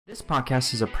This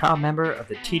podcast is a proud member of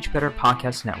the Teach Better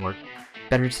Podcast Network.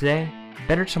 Better today,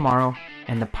 better tomorrow,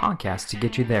 and the podcast to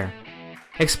get you there.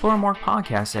 Explore more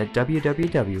podcasts at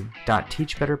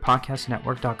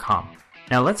www.teachbetterpodcastnetwork.com.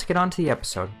 Now let's get on to the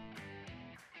episode.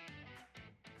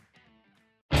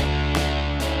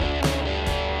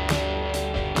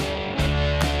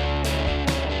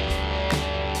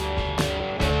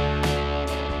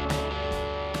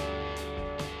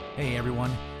 Hey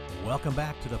everyone, welcome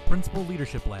back to the Principal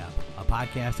Leadership Lab, a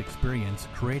podcast experience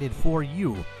created for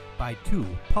you by two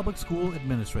public school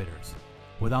administrators.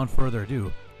 Without further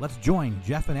ado, let's join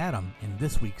Jeff and Adam in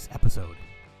this week's episode.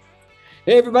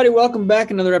 Hey everybody, welcome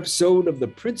back. Another episode of the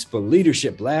Principal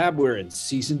Leadership Lab. We're in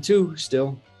season 2,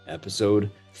 still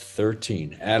episode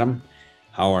 13. Adam,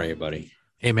 how are you, buddy?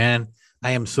 Hey man,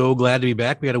 I am so glad to be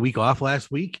back. We had a week off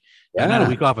last week. Yeah. Not a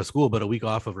week off of school, but a week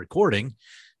off of recording.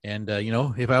 And,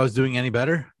 if I was doing any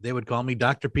better, they would call me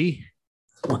Dr. P.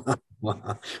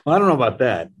 Well, I don't know about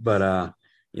that, but,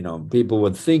 people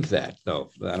would think that,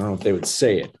 though. I don't know if they would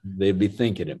say it. They'd be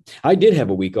thinking it. I did have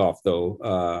a week off, though.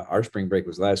 Our spring break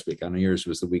was last week. I know yours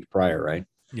was the week prior, right?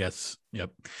 Yes.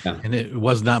 Yep. Yeah. And it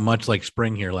was not much like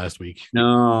spring here last week.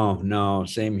 No.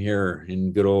 Same here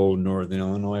in good old Northern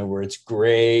Illinois, where it's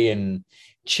gray and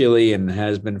chilly and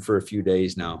has been for a few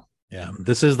days now. Yeah,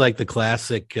 this is like the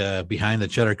classic behind the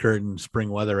cheddar curtain spring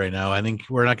weather right now. I think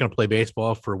we're not going to play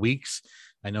baseball for weeks.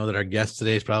 I know that our guest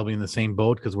today is probably in the same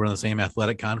boat because we're in the same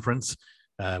athletic conference.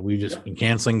 We've just been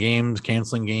canceling games.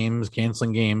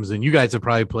 And you guys have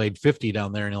probably played 50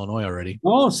 down there in Illinois already.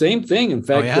 Oh, same thing. In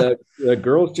fact, the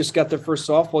girls just got their first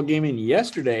softball game in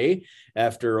yesterday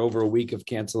after over a week of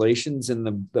cancellations,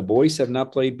 and the boys have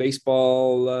not played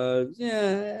baseball. I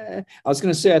was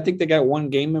going to say, I think they got one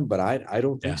game in, but I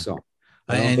don't think so.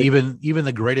 Even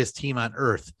the greatest team on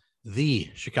earth, the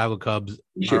Chicago Cubs,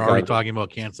 are already talking about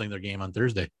canceling their game on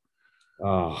Thursday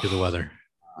because of the weather.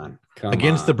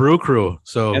 Against the Brew Crew.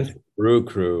 So against the Brew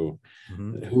Crew,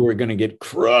 who are going to get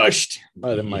crushed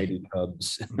by the mighty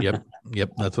Cubs. Yep.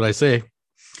 That's what I say.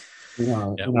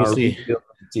 We'll see.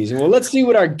 Season. Well, let's see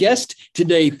what our guest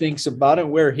today thinks about it,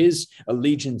 where his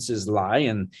allegiances lie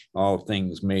in all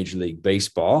things Major League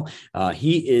Baseball.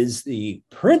 He is the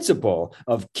principal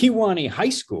of Kewanee High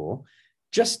School,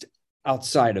 just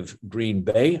outside of Green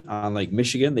Bay on Lake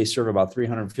Michigan. They serve about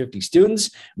 350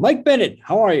 students. Mike Bennett,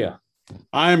 how are you?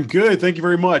 I'm good. Thank you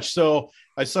very much. So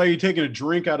I saw you taking a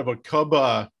drink out of a Cub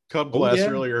glass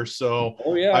earlier. So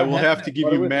I will have to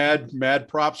give you mad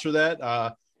props for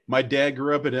that. My dad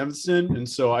grew up at Evanston, and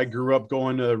so I grew up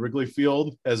going to Wrigley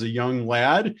Field as a young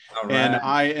lad. Right. And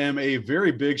I am a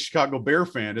very big Chicago Bear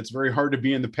fan. It's very hard to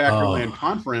be in the Packerland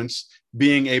Conference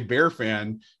being a Bear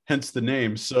fan, hence the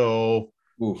name. So,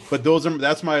 but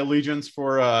that's my allegiance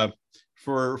for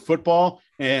football.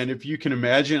 And if you can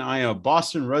imagine, I am a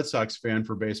Boston Red Sox fan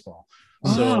for baseball.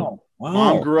 So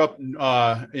Mom grew up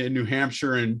in New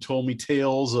Hampshire and told me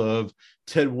tales of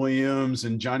Ted Williams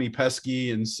and Johnny Pesky.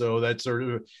 And so that sort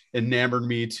of enamored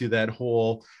me to that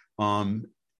whole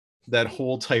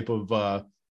type of,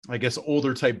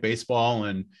 older type baseball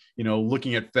and,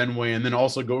 looking at Fenway, and then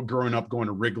also growing up going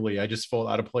to Wrigley. I just felt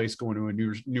out of place going to a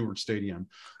newer stadium.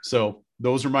 So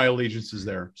those are my allegiances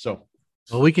there. So.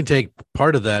 Well, we can take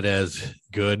part of that as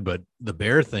good, but the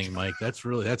Bear thing, Mike, that's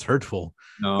hurtful.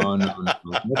 No.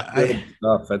 That's good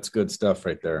stuff. That's good stuff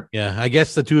right there. Yeah, I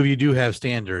guess the two of you do have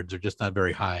standards. They're just not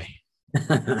very high.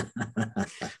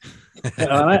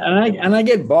 and I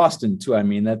get Boston too. I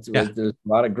mean, there's a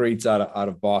lot of greats out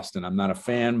of Boston. I'm not a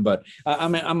fan, but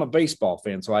I'm a baseball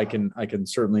fan, so I can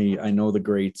certainly, I know the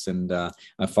greats and I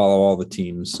follow all the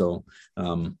teams. So,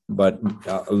 but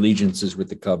allegiances with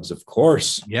the Cubs, of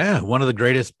course. Yeah, one of the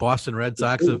greatest Boston Red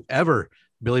Sox of ever,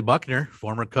 Billy Buckner,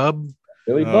 former Cub.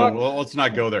 Billy Buck. Well, let's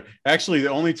not go there. Actually, the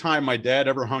only time my dad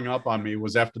ever hung up on me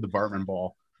was after the Bartman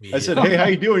ball. I said, "Hey, how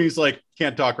you doing?" He's like,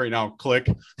 "Can't talk right now." Click.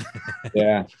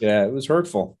 Yeah, it was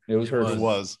hurtful. It was hurtful. It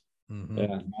was. Mm-hmm.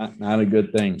 Yeah, not a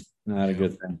good thing. Not a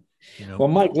good thing. Well,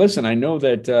 Mike, listen, I know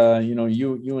that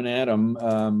you and Adam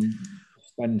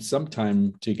spend some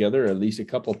time together, at least a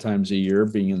couple times a year,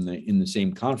 being in the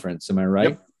same conference. Am I right?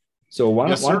 Yep. So why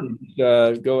don't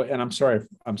you go? And I'm sorry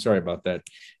about that.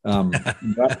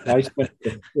 I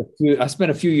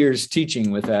spent a few years teaching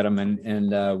with Adam,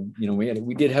 and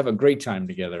we did have a great time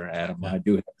together, Adam. Yeah. I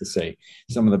do have to say,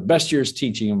 some of the best years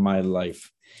teaching of my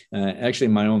life. Actually,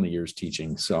 my only years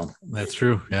teaching. So that's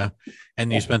true. Yeah,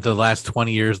 and you spent the last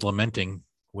 20 years lamenting,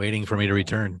 waiting for me to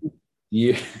return.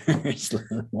 Years.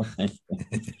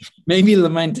 Maybe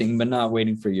lamenting, but not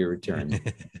waiting for your return.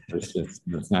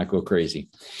 Let's not go crazy.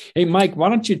 Hey, Mike, why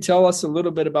don't you tell us a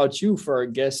little bit about you for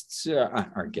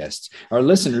our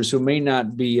listeners who may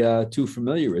not be too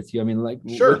familiar with you? I mean, like,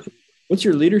 sure. What's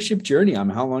your leadership journey? I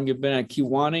mean, how long you've been at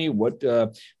Kewaunee? What,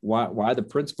 why the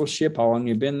principalship? How long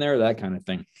you've been there? That kind of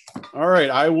thing. All right,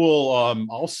 I will.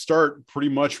 I'll start pretty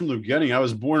much from the beginning. I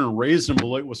was born and raised in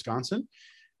Beloit, Wisconsin,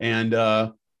 and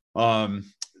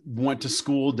went to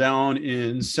school down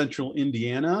in central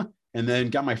Indiana, and then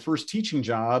got my first teaching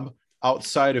job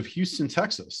outside of Houston,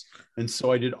 Texas. And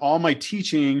so I did all my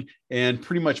teaching and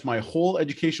pretty much my whole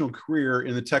educational career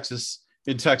in Texas.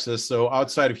 So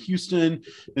outside of Houston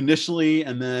initially,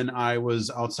 and then I was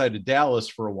outside of Dallas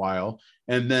for a while,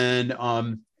 and then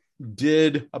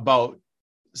did about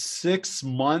 6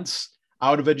 months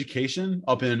out of education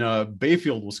up in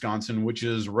Bayfield, Wisconsin, which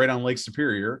is right on Lake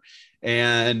Superior,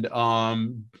 and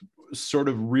sort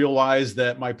of realized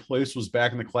that my place was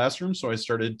back in the classroom. So I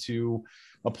started to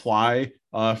apply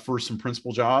for some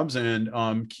principal jobs, and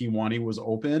Kewaunee was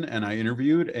open, and I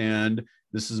interviewed, and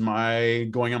this is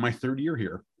going on my third year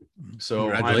here.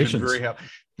 So I've been very happy,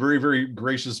 very, very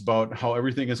gracious about how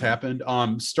everything has happened.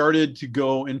 Started to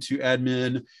go into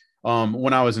admin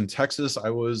when I was in Texas. I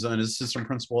was an assistant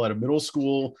principal at a middle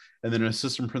school, and then an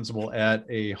assistant principal at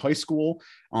a high school.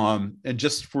 And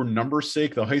just for numbers'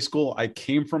 sake, the high school I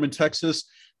came from in Texas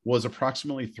was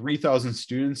approximately 3,000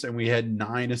 students, and we had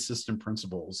 9 assistant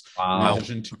principals. Wow.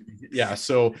 Yeah.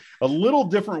 So a little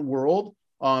different world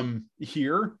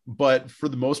here, but for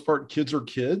the most part, kids are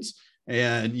kids,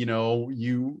 and,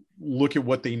 you look at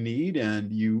what they need,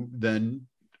 and you then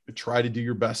try to do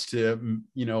your best to,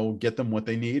 get them what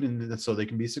they need, and so they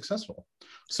can be successful.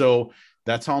 So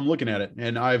that's how I'm looking at it.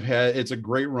 And it's a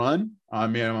great run.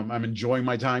 I'm enjoying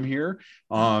my time here.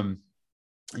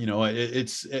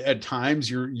 It's at times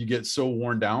you get so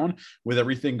worn down with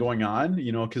everything going on,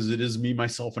 because it is me,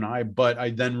 myself, and I, but I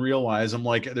then realize I'm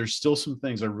like, there's still some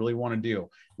things I really want to do.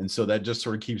 And so that just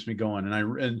sort of keeps me going.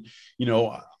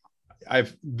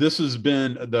 This has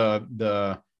been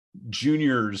the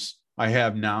juniors I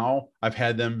have now. I've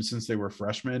had them since they were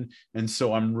freshmen. And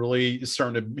so I'm really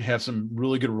starting to have some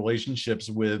really good relationships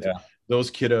with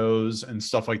those kiddos and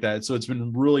stuff like that. So it's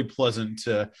been really pleasant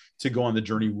to go on the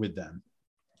journey with them.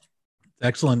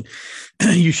 Excellent.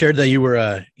 You shared that you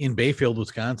were in Bayfield,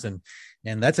 Wisconsin,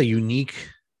 and that's a unique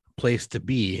place to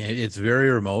be. It's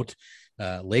very remote,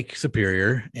 Lake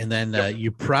Superior. And then you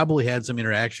probably had some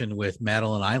interaction with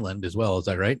Madeline Island as well. Is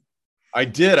that right? I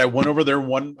did. I went over there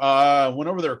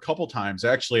a couple times.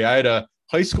 Actually, I had a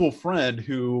high school friend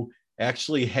who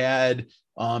actually had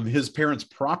his parents'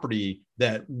 property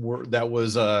that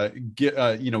was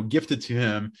gifted to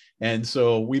him, and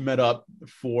so we met up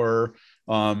for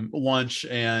lunch,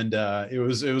 and it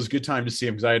was a good time to see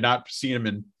him, because I had not seen him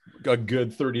in a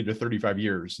good 30 to 35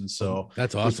 years. And so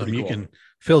that's awesome. You can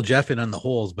fill Jeff in on the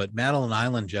holes, but Madeline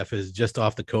Island, Jeff, is just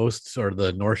off the coast, or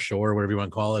the North Shore, whatever you want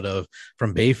to call it,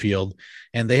 from Bayfield.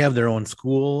 And they have their own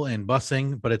school and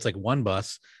busing, but it's like one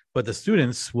bus. But the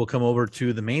students will come over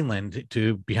to the mainland,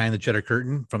 to behind the Cheddar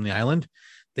Curtain from the island.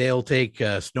 They'll take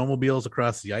snowmobiles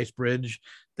across the ice bridge.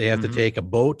 They have to take a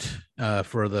boat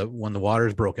when the water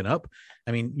is broken up.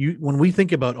 I mean, when we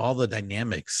think about all the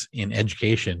dynamics in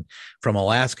education, from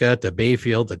Alaska to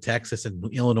Bayfield to Texas and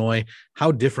Illinois,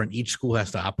 how different each school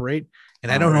has to operate.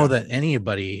 And I don't know that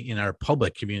anybody in our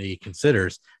public community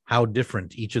considers how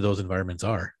different each of those environments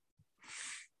are.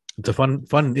 It's a fun,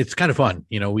 it's kind of fun.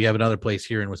 We have another place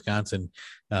here in Wisconsin,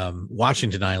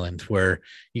 Washington Island, where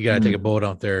you got to take a boat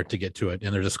out there to get to it.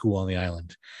 And there's a school on the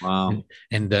island. Wow.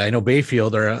 And I know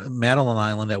Bayfield, or Madeline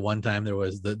Island, at one time, there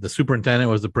was the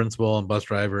superintendent was the principal and bus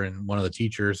driver, and one of the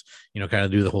teachers, kind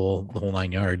of do the whole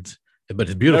 9 yards. But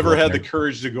it's beautiful. Never had the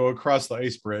courage to go across the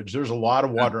ice bridge. There's a lot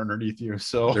of water underneath you.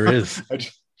 So there is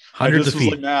hundreds of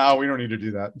feet. Like, nah, we don't need to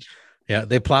do that. Yeah.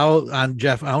 They plow out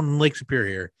in Lake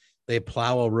Superior. They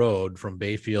plow a road from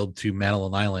Bayfield to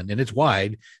Madeline Island, and it's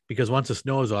wide, because once the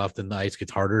snow is off, then the ice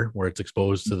gets harder where it's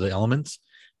exposed to the elements.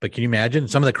 But can you imagine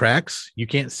some of the cracks? You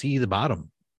can't see the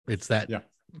bottom. It's that. Yeah.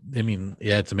 I mean,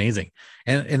 yeah, it's amazing.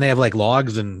 And they have like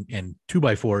logs and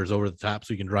 2x4s over the top,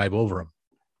 so you can drive over them.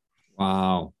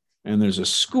 Wow. And there's a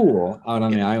school out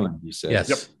on the island, you said. Yes.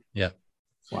 Yep. Yeah.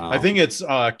 Wow. I think it's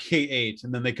K-8,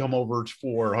 and then they come over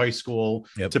for high school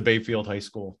to Bayfield High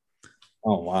School.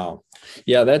 Oh, wow.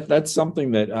 Yeah, that's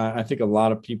something that I think a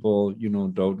lot of people,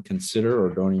 don't consider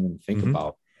or don't even think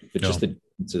about. It's just the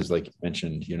differences, like you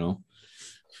mentioned,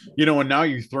 and now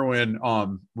you throw in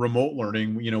remote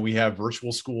learning. We have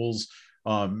virtual schools,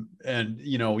 and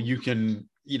you can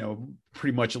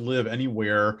pretty much live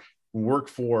anywhere, work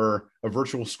for a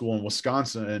virtual school in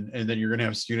Wisconsin, and then you're going to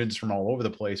have students from all over the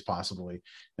place possibly.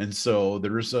 And so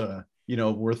there's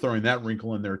we're throwing that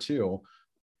wrinkle in there too.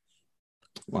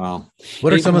 Wow.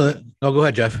 What are some of the, oh, go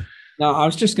ahead, Jeff. Now, I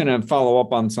was just going to follow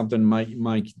up on something,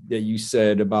 Mike, that you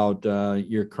said about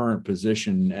your current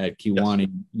position at Kewanee.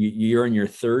 Yes. You're in your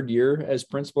third year as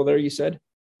principal there, you said?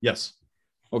 Yes.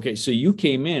 Okay. So you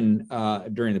came in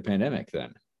during the pandemic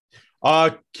then?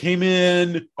 Came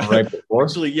in right before?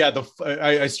 Actually, yeah.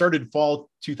 I started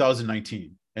fall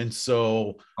 2019, and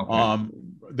so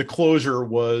the closure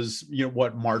was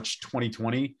March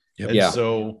 2020, and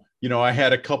so I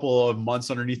had a couple of months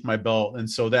underneath my belt, and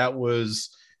so that was,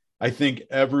 I think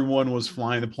everyone was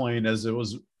flying the plane as it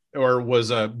was, or was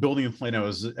building the plane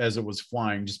as it was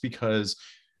flying, just because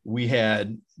we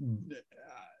had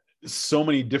so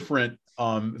many different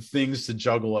things to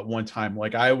juggle at one time.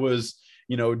 Like I was.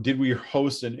 Did we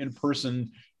host an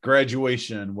in-person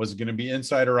graduation? Was it going to be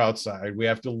inside or outside? We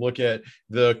have to look at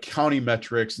the county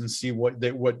metrics and see what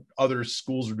other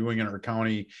schools are doing in our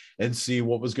county and see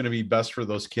what was going to be best for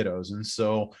those kiddos. And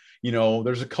so,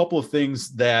 there's a couple of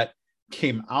things that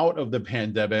came out of the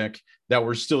pandemic that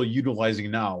we're still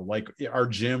utilizing now, like our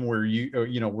gym where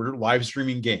we're live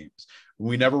streaming games.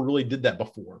 We never really did that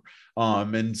before.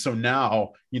 And so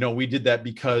now, we did that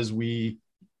because we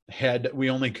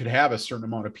only could have a certain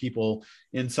amount of people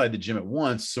inside the gym at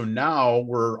once. So now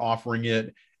we're offering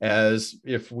it as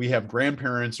if we have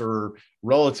grandparents or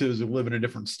relatives who live in a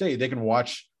different state, they can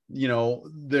watch,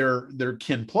 their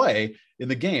kin play in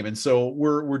the game. And so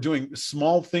we're doing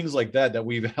small things like that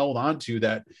we've held on to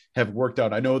that have worked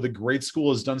out. I know the grade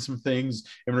school has done some things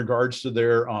in regards to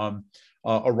their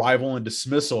arrival and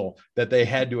dismissal that they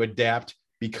had to adapt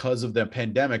because of the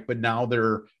pandemic, but now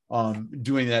they're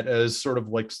doing that as sort of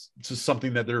like just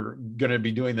something that they're going to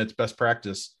be doing that's best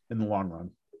practice in the long run.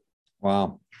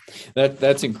 Wow.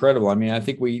 That's incredible. I mean, I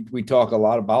think we talk a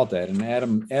lot about that, and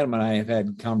Adam and I have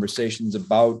had conversations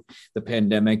about the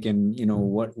pandemic and,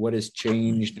 what has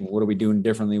changed and what are we doing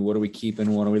differently? What are we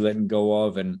keeping? What are we letting go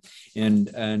of? And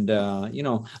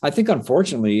I think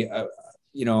unfortunately,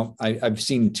 I've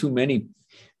seen too many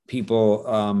people,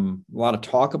 a lot of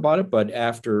talk about it, but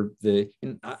after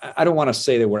I don't want to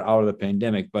say that we're out of the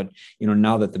pandemic, but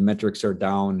now that the metrics are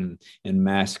down and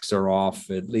masks are off,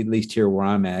 at least here where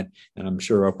I'm at, and I'm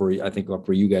sure up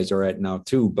where you guys are at now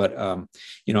too. But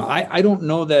I don't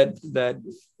know that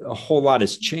a whole lot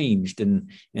has changed, and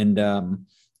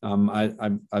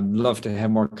I'd love to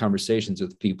have more conversations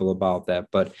with people about that.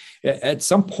 But at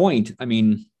some point, I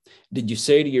mean, did you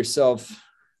say to yourself,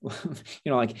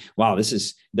 like, wow, this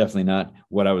is definitely not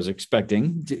what I was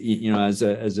expecting, as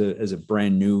a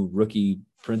brand new rookie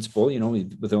principal,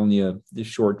 with only a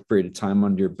short period of time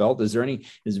under your belt?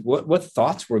 What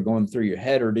thoughts were going through your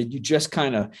head, or did you just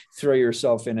kind of throw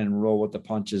yourself in and roll with the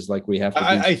punches like we have to do?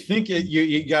 I think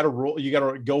you got to roll, you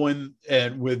got to go in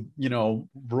and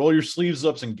roll your sleeves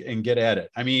up and get at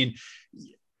it. I mean,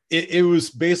 it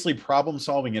was basically problem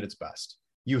solving at its best.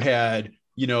 You had,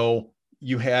 the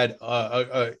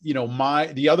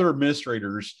other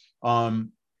administrators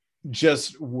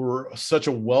just were such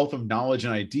a wealth of knowledge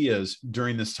and ideas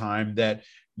during this time that,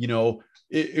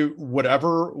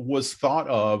 whatever was thought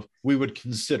of, we would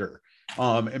consider.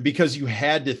 And because you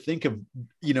had to think of,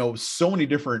 so many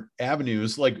different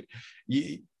avenues, like,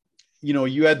 you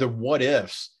had the what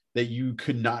ifs that you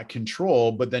could not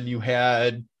control, but then you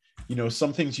had,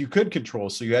 some things you could control.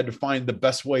 So you had to find the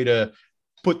best way to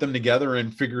put them together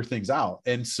and figure things out.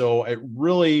 And so it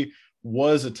really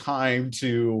was a time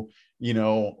to,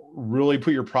 really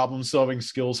put your problem solving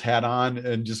skills hat on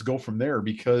and just go from there,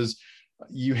 because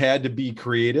you had to be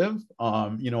creative.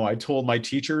 I told my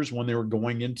teachers when they were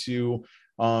going into,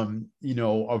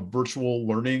 a virtual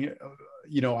learning,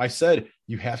 I said,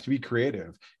 you have to be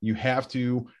creative. You have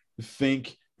to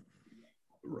think,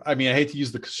 I mean, I hate to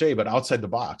use the cliche, but outside the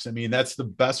box. I mean, that's the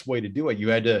best way to do it. You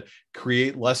had to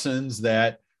create lessons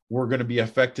that were going to be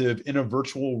effective in a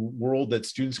virtual world that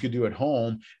students could do at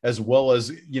home, as well as,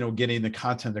 getting the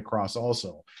content across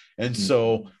also. And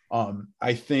so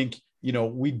I think,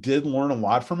 we did learn a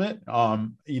lot from it.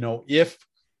 If,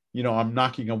 I'm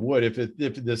knocking on wood, if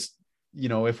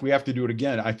we have to do it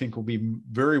again, I think we'll be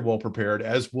very well prepared,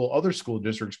 as will other school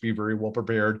districts be very well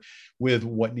prepared with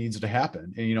what needs to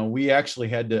happen. And, we actually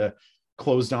had to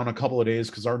close down a couple of days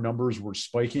because our numbers were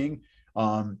spiking.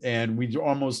 And we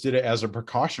almost did it as a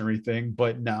precautionary thing,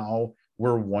 but now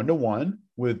we're 1-to-1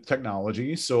 with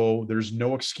technology. So there's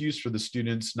no excuse for the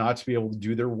students not to be able to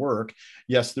do their work.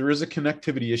 Yes, there is a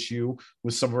connectivity issue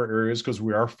with some of our areas because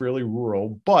we are fairly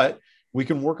rural, but we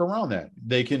can work around that.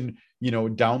 They can,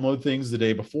 download things the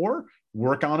day before,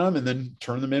 work on them, and then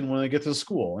turn them in when they get to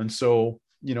school. And so,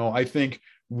 I think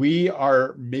we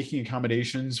are making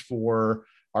accommodations for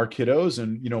our kiddos,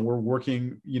 and, we're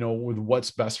working, with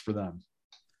what's best for them.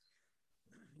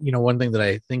 One thing that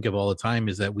I think of all the time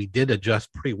is that we did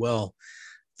adjust pretty well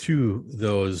to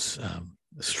those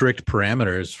strict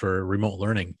parameters for remote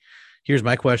learning. Here's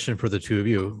my question for the two of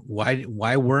you.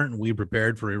 Why weren't we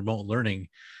prepared for remote learning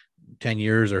 10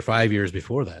 years or 5 years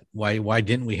before that? Why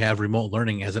didn't we have remote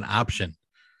learning as an option?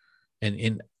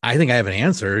 And I think I have an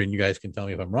answer, and you guys can tell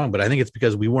me if I'm wrong, but I think it's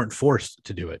because we weren't forced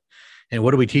to do it. And what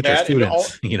do we teach our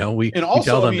students? We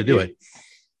tell them to do it.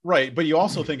 Right. But you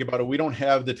also think about it, we don't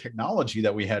have the technology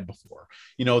that we had before.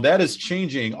 That is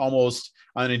changing almost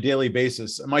on a daily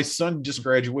basis. My son just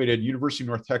graduated University of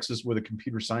North Texas with a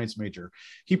computer science major.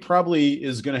 He probably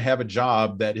is going to have a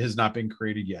job that has not been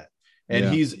created yet.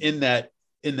 And he's in that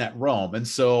realm. And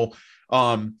so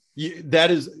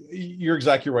you're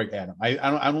exactly right, Adam.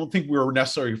 I don't think we were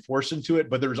necessarily forced into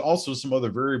it, but there's also some other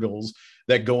variables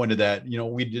that go into that.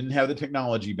 We didn't have the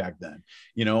technology back then.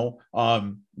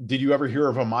 Did you ever hear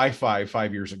of a MiFi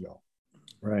 5 years ago?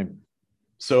 Right.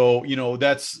 So,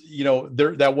 that's,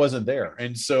 that wasn't there.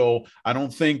 And so I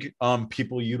don't think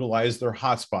people utilize their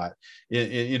hotspot,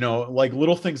 like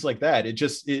little things like that. It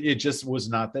just was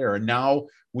not there. And now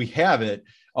we have it.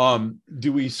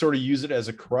 Do we sort of use it as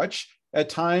a crutch at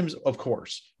times? Of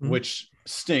course, which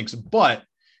stinks, but,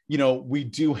 we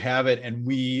do have it. And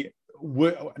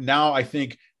now I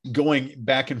think going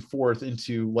back and forth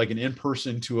into like an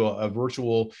in-person to a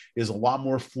virtual is a lot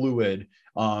more fluid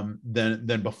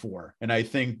than before. And I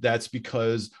think that's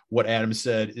because what Adam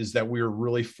said is that we were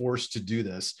really forced to do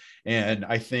this. And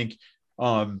I think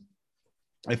all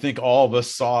of us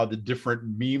saw the different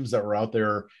memes that were out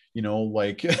there,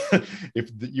 like if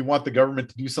you want the government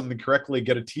to do something correctly,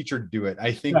 get a teacher to do it.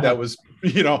 I think that was,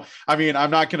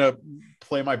 I'm not going to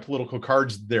play my political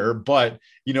cards there, but,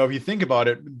 if you think about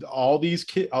it, all these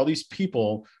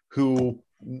people who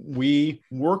we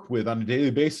work with on a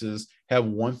daily basis have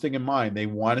one thing in mind. They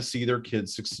want to see their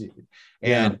kids succeed.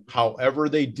 And however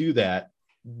they do that,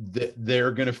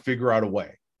 they're going to figure out a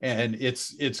way. And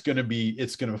it's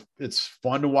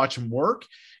fun to watch them work.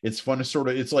 It's fun to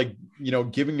it's like,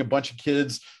 giving a bunch of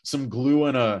kids some glue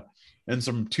and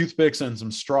some toothpicks and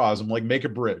some straws. I'm like, make a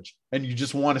bridge. And you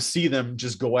just want to see them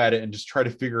just go at it and just try to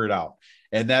figure it out.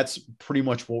 And that's pretty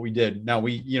much what we did. Now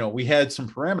we had some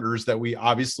parameters that we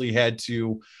obviously had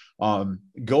to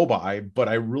go by, but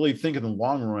I really think in the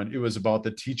long run, it was about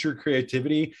the teacher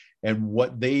creativity and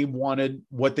what they wanted,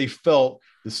 what they felt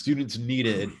the students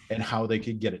needed, and how they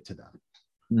could get it to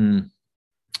them.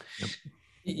 Yep.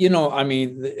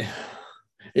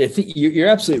 I think you're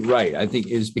absolutely right. I think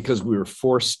it's because we were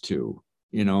forced to,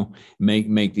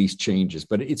 make these changes.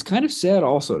 But it's kind of sad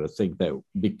also to think that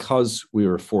because we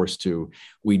were forced to,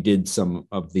 we did some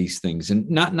of these things, and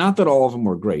not that all of them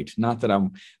were great. Not that I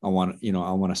want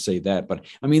to say that, but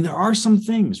there are some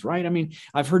things, right?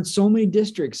 I've heard so many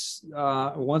districts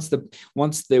once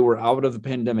they were out of the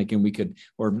pandemic and we could,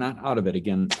 or not out of it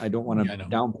again. I don't want to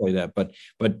downplay that, but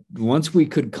once we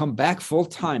could come back full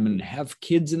time and have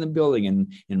kids in the building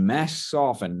and masks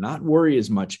off and not worry as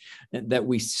much, that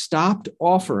we stopped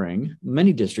offering,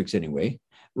 many districts anyway,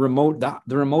 the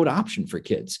remote option for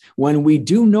kids, when we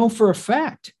do know for a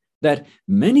fact that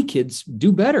many kids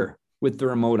do better with the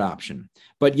remote option.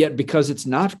 But yet, because it's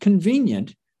not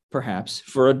convenient, perhaps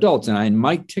for adults, and I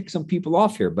might tick some people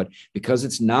off here, but because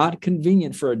it's not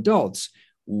convenient for adults,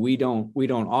 we don't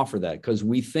offer that, because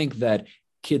we think that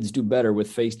kids do better with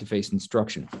face-to-face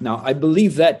instruction. Now, I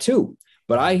believe that too,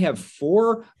 but I have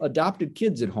 4 adopted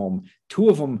kids at home. 2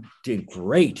 of them did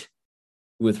great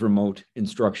with remote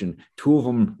instruction. 2 of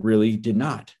them really did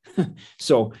not.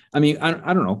 So, I don't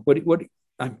know.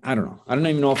 I don't know. I don't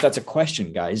even know if that's a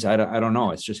question, guys. I don't know.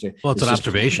 It's just it's an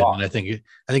observation. And I think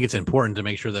it's important to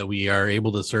make sure that we are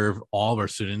able to serve all of our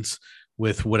students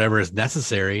with whatever is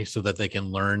necessary so that they can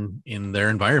learn in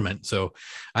their environment. So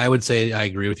I would say I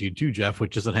agree with you too, Jeff,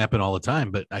 which doesn't happen all the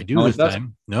time, but I do this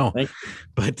time. No,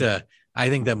 but I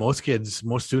think that most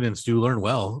students do learn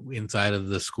well inside of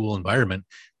the school environment,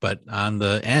 but on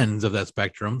the ends of that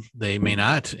spectrum, they may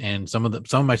not. And some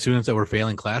of my students that were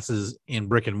failing classes in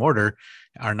brick and mortar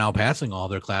are now passing all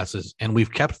their classes, and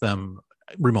we've kept them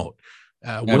remote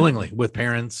willingly with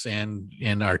parents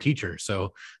and our teachers.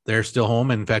 So they're still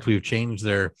home. In fact, we've changed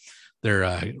their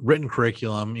written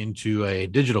curriculum into a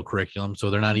digital curriculum. So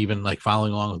they're not even like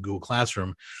following along with Google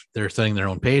Classroom. They're setting their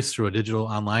own pace through a digital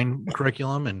online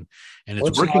curriculum, and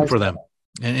it's working for them.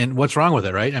 And what's wrong with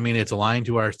it, right? It's aligned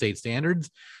to our state standards.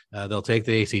 They'll take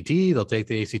the ACT, they'll take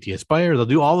the ACT Aspire, they'll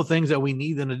do all the things that we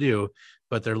need them to do,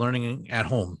 but they're learning at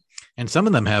home. And some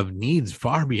of them have needs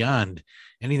far beyond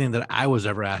anything that I was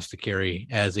ever asked to carry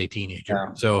as a teenager.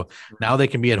 Yeah. So now they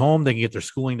can be at home, they can get their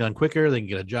schooling done quicker, they can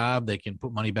get a job, they can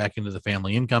put money back into the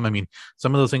family income. I mean,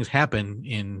 some of those things happen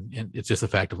and it's just a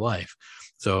fact of life.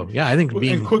 So yeah, I think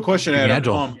being quick question, Adam,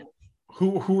 agile.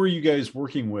 Who are you guys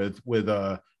working with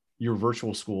your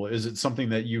virtual school? Is it something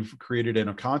that you've created in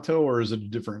Oconto, or is it a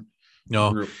different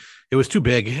group? It was too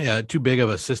big of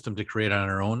a system to create on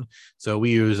our own. So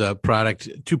we use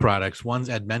two products. One's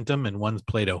Edmentum and one's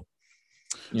Play-Doh.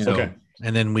 Yeah. So, okay.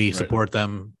 And then we support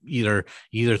them either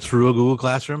through a Google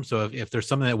Classroom. So if there's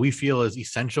something that we feel is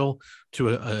essential to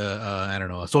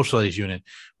a social studies unit,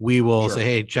 we will say,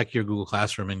 hey, check your Google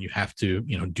Classroom, and you have to,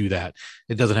 do that.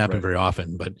 It doesn't happen very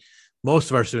often, but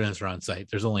most of our students are on site.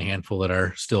 There's only a handful that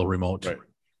are still remote.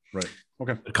 Right.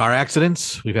 Okay. Car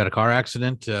accidents. We've had a car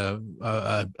accident, a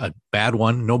bad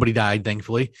one. Nobody died,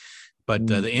 thankfully, but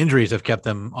the injuries have kept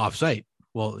them off site.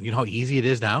 Well, you know how easy it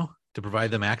is now to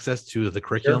provide them access to the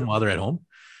curriculum while they're at home.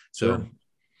 So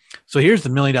here's the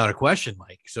 $1 million question,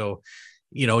 Mike. So,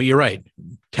 you're right.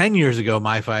 10 years ago,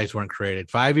 MiFis weren't created.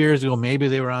 5 years ago, maybe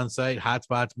they were on site,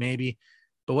 hotspots, maybe,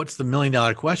 but what's the $1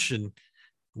 million question?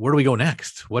 Where do we go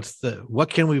next? What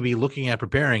can we be looking at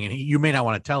preparing? And you may not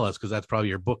want to tell us, because that's probably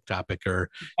your book topic or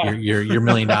your $1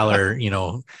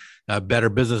 million, Better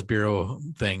Business Bureau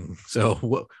thing.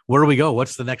 So where do we go?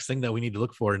 What's the next thing that we need to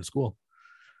look for in school?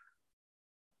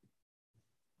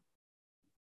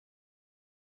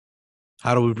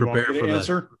 How do we prepare for the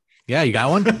answer? Yeah, you got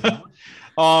one?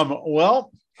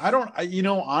 Well,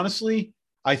 honestly,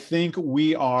 I think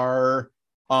we are,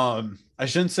 I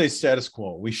shouldn't say status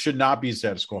quo. We should not be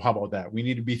status quo. How about that? We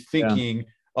need to be thinking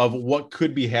of what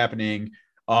could be happening,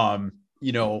 in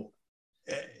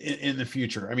the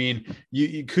future. I mean,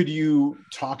 could you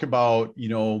talk about,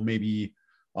 maybe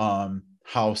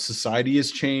how society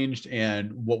has changed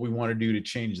and what we want to do to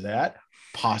change that?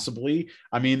 Possibly.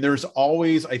 I mean, there's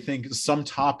always, I think, some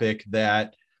topic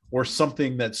or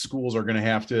something that schools are going to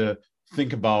have to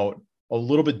think about a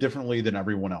little bit differently than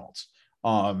everyone else.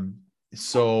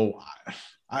 So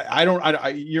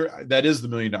that is the $1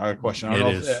 million question. I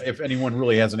don't know if anyone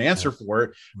really has an answer for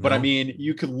it, but I mean,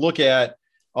 you could look at,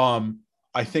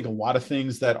 I think, a lot of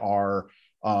things that are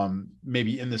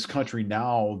maybe in this country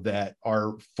now that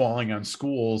are falling on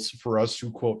schools for us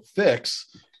to, quote,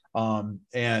 fix. And,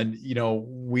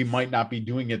 we might not be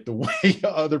doing it the way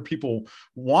other people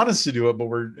want us to do it, but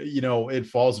it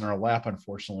falls in our lap,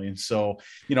 unfortunately. And so,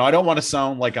 I don't want to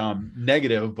sound like I'm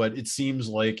negative, but it seems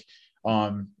like,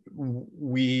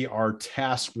 we are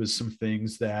tasked with some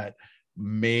things that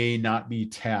may not be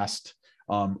tasked,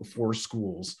 for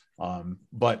schools.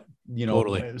 But,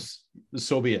 totally.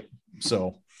 So be it.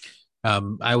 So,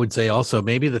 I would say also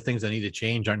maybe the things that need to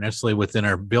change aren't necessarily within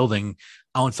our building,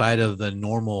 outside of the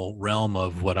normal realm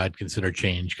of what I'd consider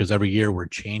change, because every year we're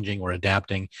changing, we're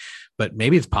adapting, but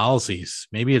maybe it's policies,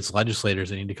 maybe it's legislators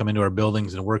that need to come into our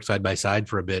buildings and work side by side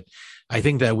for a bit. I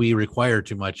think that we require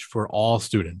too much for all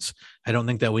students. I don't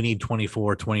think that we need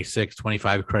 24, 26,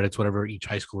 25 credits, whatever each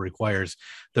high school requires.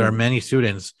 There are many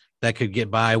students that could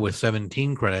get by with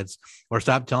 17 credits, or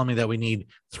stop telling me that we need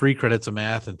 3 credits of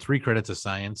math and 3 credits of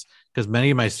science, because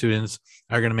many of my students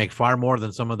are going to make far more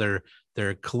than some of their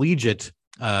collegiate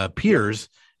peers,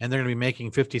 and they're going to be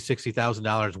making $50,000,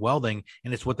 $60,000 welding,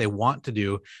 and it's what they want to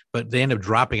do, but they end up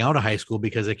dropping out of high school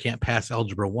because they can't pass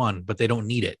Algebra 1, but they don't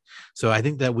need it. So I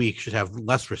think that we should have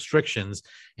less restrictions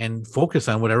and focus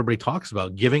on what everybody talks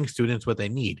about, giving students what they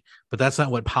need, but that's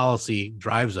not what policy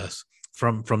drives us.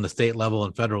 From the state level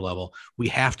and federal level, we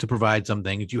have to provide some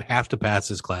things. You have to pass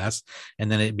this class,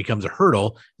 and then it becomes a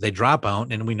hurdle. They drop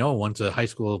out, and we know once a high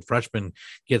school freshman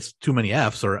gets too many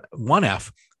Fs or 1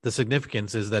 F, the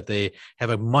significance is that they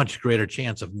have a much greater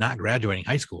chance of not graduating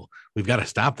high school. We've got to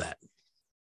stop that.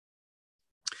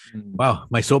 Wow,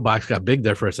 my soapbox got big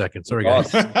there for a second. Sorry,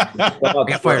 guys. I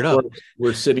got fired up.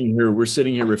 We're sitting here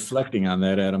reflecting on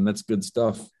that, Adam. That's good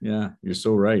stuff. Yeah, you're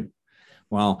so right.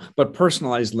 Wow. But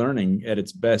personalized learning at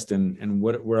its best, and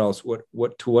where else,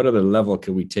 to what other level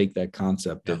can we take that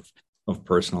concept of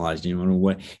personalized,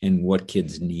 what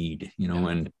kids need,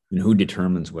 and who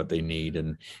determines what they need.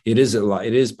 And it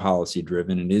is policy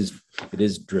driven. It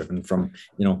is driven from,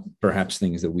 perhaps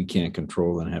things that we can't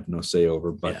control and have no say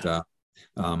over. But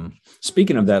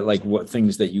speaking of that, like what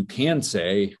things that you can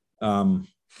say, and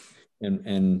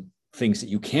things that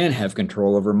you can have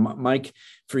control over, Mike,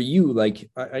 for you, like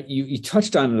you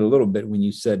touched on it a little bit when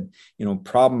you said,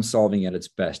 problem solving at its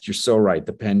best. You're so right.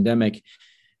 The pandemic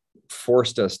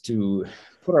forced us to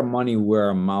put our money where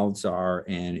our mouths are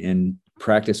and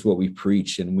practice what we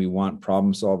preach, and we want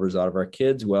problem solvers out of our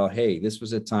kids. Well, hey, this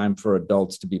was a time for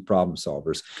adults to be problem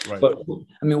solvers. Right. But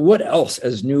I mean, what else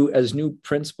as new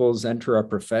principals enter our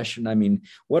profession? I mean,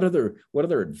 what other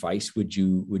advice would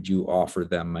you offer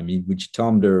them? I mean, would you tell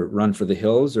them to run for the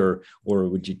hills, or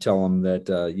would you tell them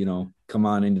that come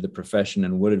on into the profession?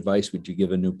 And what advice would you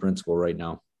give a new principal right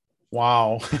now?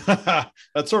 Wow.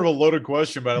 That's sort of a loaded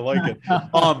question, but I like it.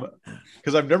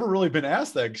 Because I've never really been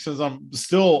asked that, because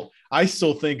I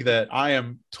still think that I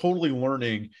am totally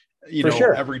learning,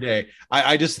 sure, every day.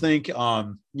 I just think, I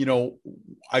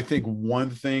think one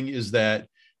thing is that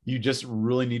you just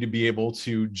really need to be able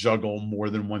to juggle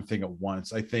more than one thing at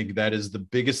once. I think that is the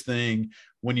biggest thing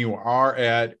when you are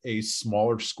at a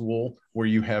smaller school where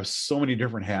you have so many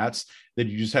different hats, that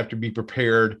you just have to be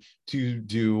prepared to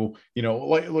do,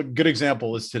 like a good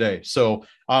example is today. So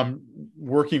I'm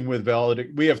working with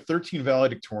we have 13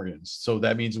 valedictorians. So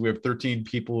that means we have 13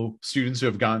 students who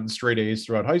have gotten straight A's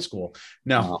throughout high school.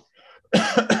 Now,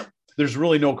 there's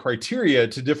really no criteria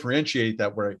to differentiate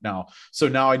that right now. So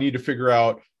now I need to figure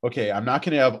out, okay, I'm not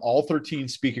going to have all 13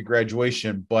 speak at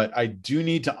graduation, but I do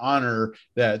need to honor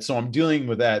that. So I'm dealing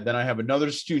with that. Then I have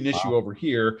another student issue over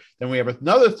here. Then we have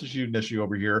another student issue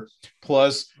over here.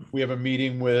 Plus we have a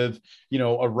meeting with,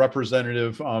 a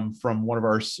representative from one of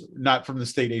our, not from the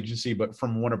state agency, but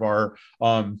from one of our,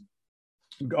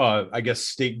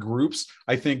 state groups,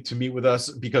 I think, to meet with us,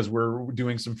 because we're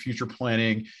doing some future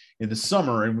planning in the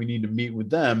summer and we need to meet with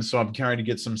them. So I'm trying to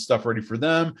get some stuff ready for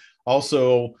them.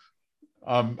 Also,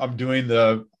 I'm doing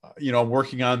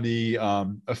working on the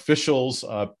officials,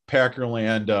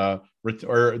 Packerland,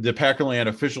 or the Packerland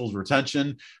officials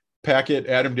retention packet.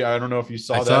 Adam, I don't know if you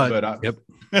saw that, but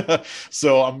yep.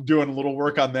 So I'm doing a little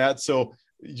work on that. So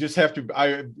you just have to,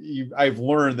 I've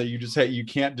learned that you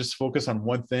can't just focus on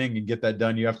one thing and get that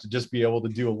done. You have to just be able to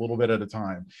do a little bit at a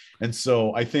time. And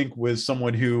so I think with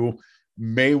someone who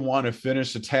may want to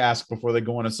finish a task before they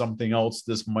go into something else,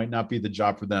 this might not be the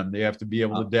job for them. They have to be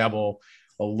able to dabble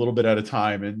a little bit at a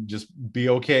time and just be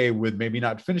okay with maybe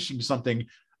not finishing something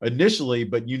initially,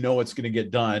 but it's going to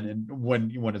get done and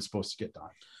when it's supposed to get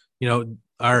done.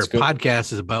 Our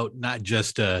podcast is about not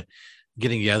just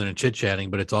getting together and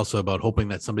chit-chatting, but it's also about hoping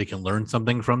that somebody can learn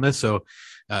something from this. So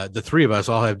the three of us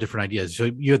all have different ideas. So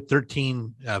you had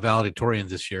 13 valedictorians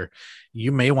this year.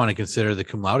 You may want to consider the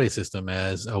cum laude system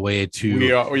as a way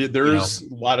to. There's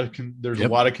a lot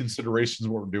of considerations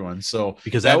what we're doing. So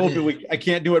because I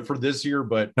can't do it for this year,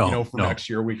 but next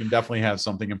year we can definitely have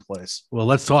something in place. Well,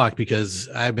 let's talk, because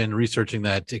I've been researching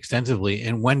that extensively.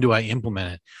 And when do I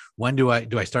implement it? When do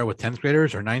I start with 10th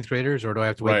graders or 9th graders, or do I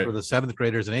have to wait for the 7th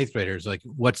graders and 8th graders? Like,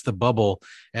 what's the bubble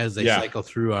as they cycle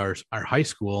through our high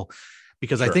school?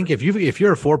 Because I think if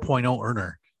you're a 4.0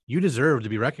 earner, you deserve to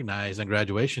be recognized on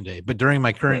graduation day. But during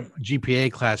my current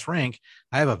GPA class rank,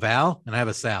 I have a Val and I have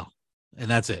a Sal, and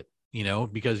that's it,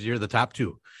 because you're the top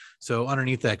two. So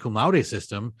underneath that cum laude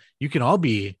system, you can all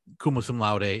be cum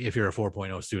laude if you're a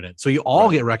 4.0 student. So you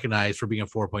all get recognized for being a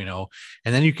 4.0,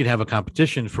 and then you can have a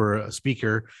competition for a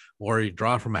speaker, or you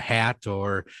draw from a hat,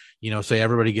 or, say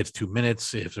everybody gets 2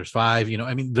 minutes if there's 5,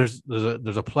 there's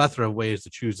a plethora of ways to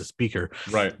choose a speaker.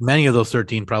 Right. Many of those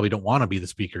 13 probably don't want to be the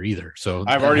speaker either. So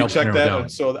I've already checked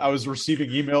that. So I was receiving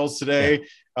emails today.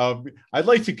 Yeah. I'd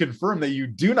like to confirm that you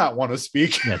do not want to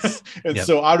speak. Yes. And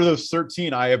so out of those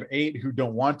 13, I have 8 who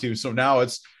don't want to. So now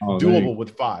it's doable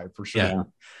with 5 for sure. Yeah.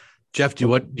 Jeff,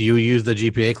 do you use the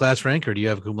GPA class rank, or do you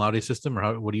have a cum laude system,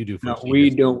 or what do you do? We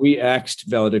don't. We axed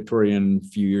valedictorian a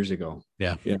few years ago.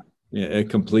 Yeah. Yeah,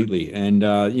 completely. And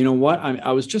you know what?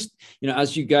 I was just,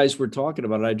 as you guys were talking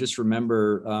about it, I just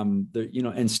remember,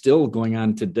 and still going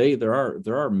on today, there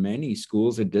are many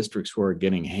schools and districts who are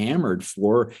getting hammered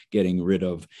for getting rid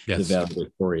of the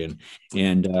valedictorian.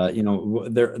 And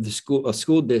the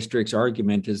school district's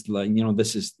argument is like,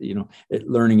 this is,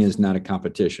 learning is not a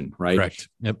competition, right? Correct.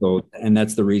 Yep. So, and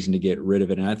that's the reason to get rid of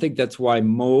it. And I think that's why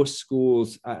most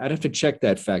schools, I'd have to check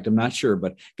that fact, I'm not sure,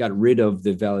 but got rid of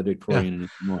the valedictorian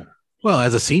anymore. Well,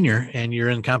 as a senior and you're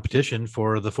in competition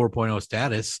for the 4.0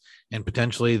 status and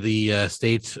potentially the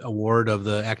state award of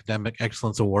the Academic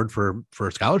Excellence Award for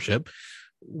scholarship,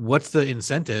 what's the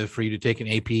incentive for you to take an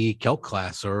AP Calc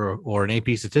class or an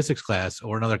AP Statistics class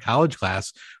or another college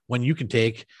class when you can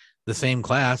take the same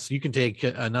class? You can take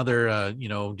another,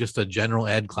 just a general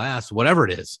ed class, whatever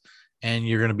it is, and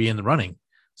you're going to be in the running.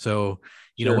 So,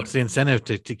 what's the incentive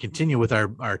to continue with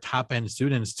our top end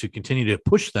students to continue to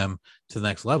push them to the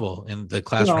next level? And the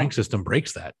class rank system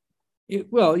breaks that.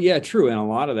 Well, yeah, true. And a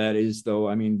lot of that is, though,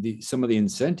 I mean, some of the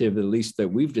incentive, at least that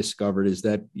we've discovered, is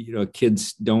that,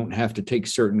 kids don't have to take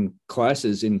certain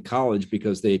classes in college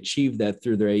because they achieve that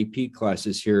through their AP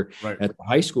classes here at the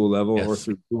high school level, or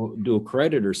through dual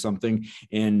credit or something.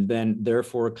 And then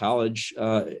therefore college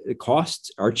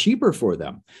costs are cheaper for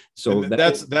them. So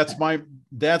that's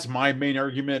my main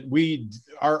argument.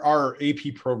 Our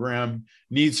AP program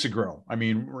needs to grow. I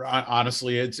mean,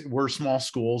 honestly, we're a small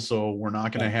school, so we're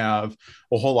not going to have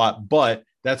a whole lot, but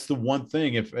that's the one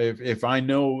thing. If I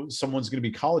know someone's going to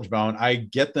be college bound, I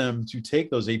get them to take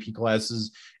those AP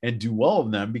classes and do well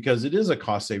in them, because it is a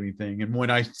cost saving thing. And when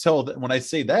I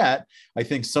say that, I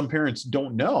think some parents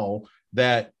don't know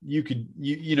that you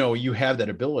have that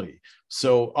ability.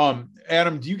 So,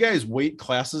 Adam, do you guys weight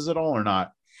classes at all or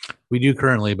not? We do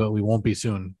currently, but we won't be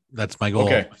soon. That's my goal.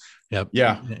 Okay. Yep.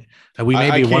 Yeah. We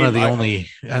may be one of the only,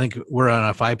 I think we're on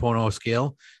a 5.0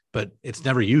 scale, but it's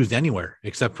never used anywhere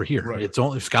except for here. Right. It's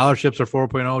only scholarships are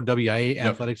 4.0, WIA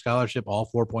athletic scholarship, all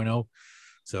 4.0.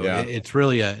 So it's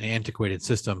really an antiquated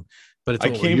system, but it's I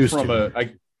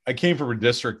came from a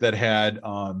district that had,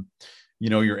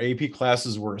 your AP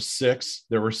classes were a 6.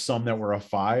 There were some that were a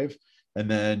 5. And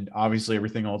then obviously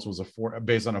everything else was a 4,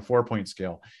 based on a 4-point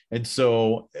scale. And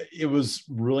so it was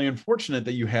really unfortunate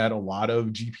that you had a lot of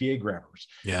GPA grabbers.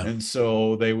 Yeah. And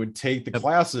so they would take the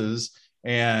classes,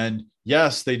 and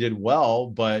yes, they did well,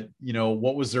 but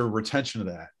what was their retention of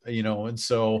that? And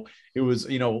so it was,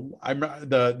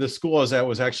 the school I was at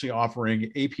was actually offering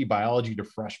AP biology to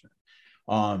freshmen.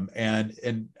 I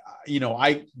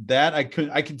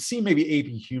could see maybe AP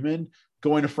human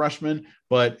going to freshman,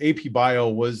 but AP bio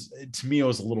was, to me, it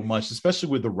was a little much, especially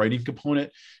with the writing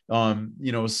component. Some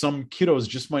kiddos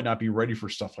just might not be ready for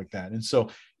stuff like that. And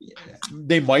so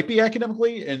they might be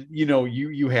academically, and,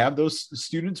 you have those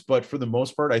students, but for the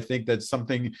most part, I think that's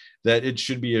something that it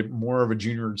should be more of a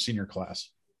junior and senior class.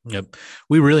 Yep.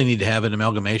 We really need to have an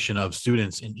amalgamation of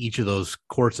students in each of those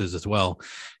courses as well.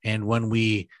 And when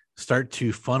we start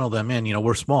to funnel them in,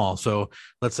 we're small. So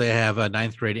let's say I have a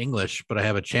 9th grade English, but I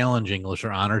have a challenge English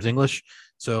or honors English.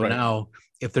 So now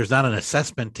if there's not an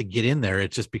assessment to get in there,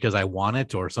 it's just because I want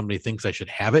it or somebody thinks I should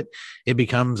have it. It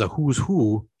becomes a who's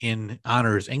who in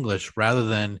honors English rather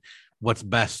than what's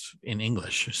best in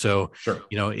English. So,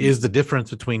 is the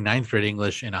difference between 9th grade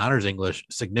English and honors English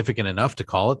significant enough to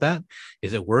call it that?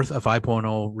 Is it worth a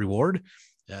 5.0 reward?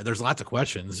 There's lots of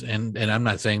questions, and I'm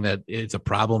not saying that it's a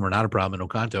problem or not a problem in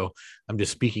Oconto. I'm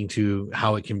just speaking to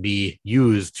how it can be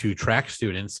used to track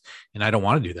students, and I don't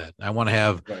want to do that. I want to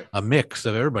have a mix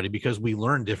of everybody, because we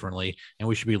learn differently, and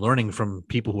we should be learning from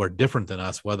people who are different than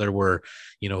us, whether we're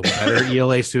better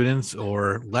ELA students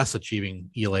or less achieving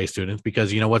ELA students.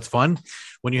 Because what's fun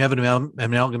when you have an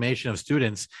amalgamation of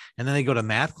students, and then they go to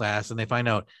math class and they find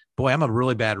out, boy, I'm a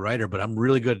really bad writer, but I'm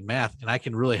really good at math, and I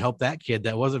can really help that kid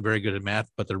that wasn't very good at math,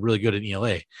 but they're really good at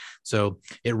ELA. So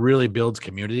it really builds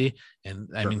community. And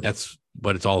I mean, that's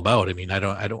what it's all about. I mean, I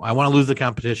want to lose the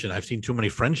competition. I've seen too many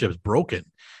friendships broken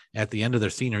at the end of their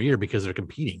senior year because they're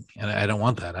competing. And I don't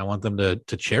want that. I want them to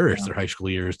cherish their high school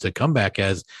years, to come back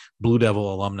as Blue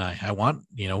Devil alumni. I want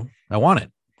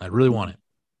it. I really want it.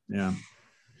 Yeah.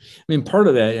 I mean, part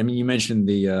of that, you mentioned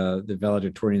the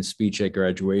valedictorian speech at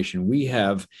graduation. We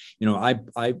have,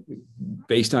 I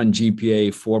based on GPA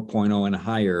 4.0 and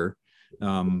higher,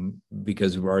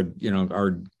 because of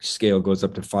our scale goes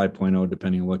up to 5.0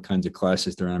 depending on what kinds of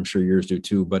classes they're in. I'm sure yours do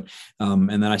too. But and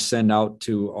then I send out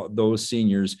to those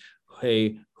seniors,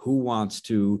 hey, who wants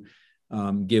to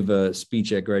give a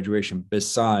speech at graduation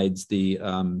besides the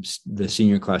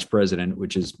senior class president,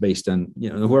 which is based on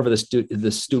whoever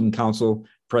the student council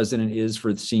president is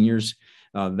for the seniors,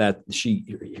 that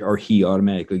she or he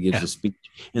automatically gives a speech,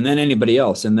 and then anybody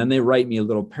else. And then they write me a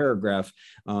little paragraph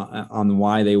on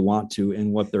why they want to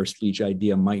and what their speech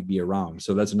idea might be around.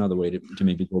 So that's another way to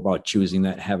maybe go about choosing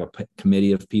that. Have a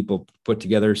committee of people put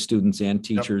together, students and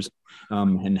teachers,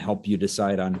 and help you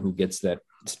decide on who gets that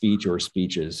speech or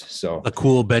speeches. So a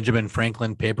cool Benjamin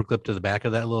Franklin paperclip to the back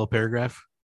of that little paragraph.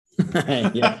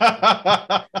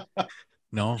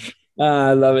 No.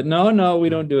 I love it. No, we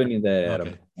don't do any of that, Adam.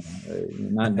 Okay.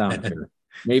 Not down here.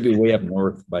 Maybe way up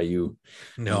north by you.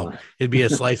 No, it'd be a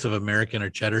slice of American or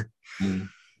cheddar.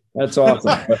 That's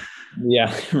awesome.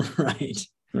 Yeah, right.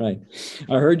 Right.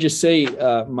 I heard you say,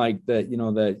 Mike, that,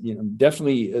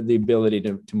 definitely the ability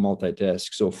to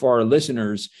multitask. So for our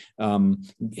listeners,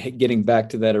 getting back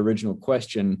to that original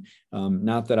question,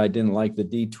 not that I didn't like the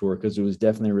detour because it was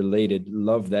definitely related.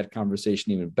 Love that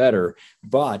conversation even better.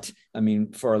 But I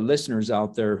mean, for our listeners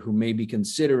out there who may be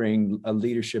considering a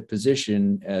leadership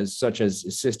position such as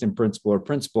assistant principal or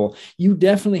principal, you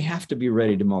definitely have to be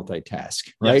ready to multitask,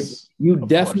 right? Yes, you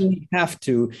definitely have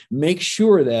to make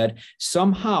sure that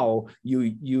somehow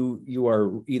you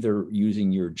are either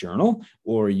using your journal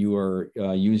or you are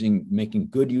making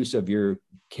good use of your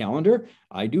calendar.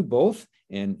 I do both.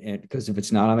 And because if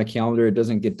it's not on the calendar, it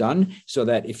doesn't get done. So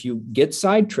that if you get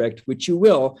sidetracked, which you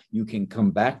will, you can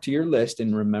come back to your list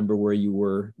and remember where you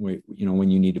were, when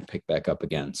you need to pick back up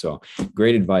again. So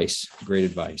great advice. Great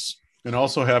advice. And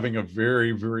also having a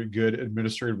very, very good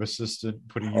administrative assistant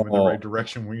putting you in the right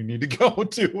direction where you need to go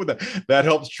to. That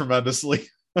helps tremendously.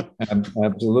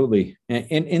 Absolutely.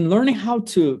 And learning how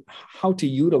to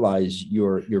utilize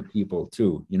your people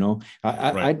too.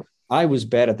 I was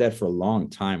bad at that for a long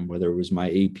time, whether it was my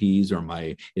APs or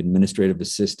my administrative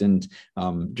assistant,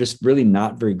 just really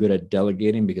not very good at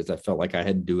delegating because I felt like I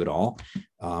had to do it all.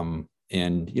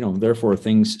 And therefore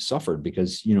things suffered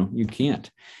because, you can't,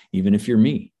 even if you're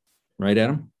me. Right,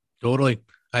 Adam? Totally.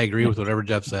 I agree with whatever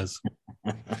Jeff says.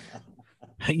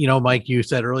 Mike, you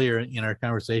said earlier in our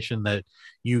conversation that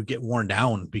you get worn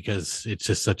down because it's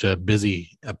just such a busy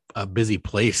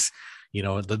place.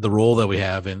 The role that we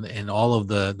have and all of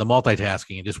the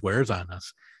multitasking, it just wears on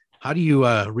us. How do you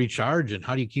recharge, and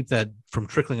how do you keep that from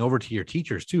trickling over to your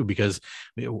teachers too? Because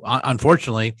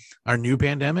unfortunately, our new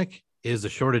pandemic is a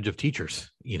shortage of teachers,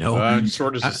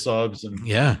 shortage of subs and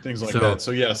things like that.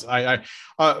 So yes,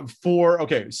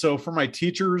 so for my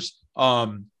teachers,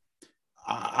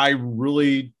 I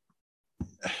really,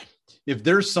 if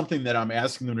there's something that I'm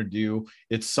asking them to do,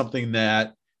 it's something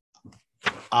that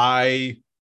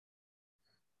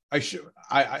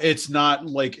it's not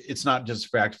just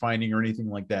fact finding or anything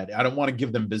like that. I don't want to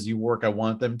give them busy work. I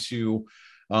want them to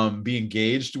be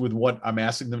engaged with what I'm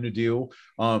asking them to do,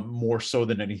 more so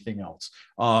than anything else.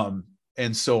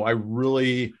 And so I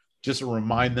really just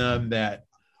remind them that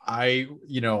I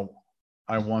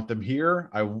want them here.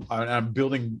 I'm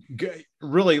building,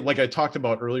 really, like I talked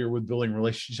about earlier with building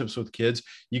relationships with kids.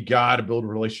 You got to build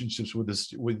relationships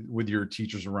with your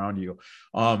teachers around you.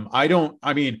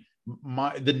 The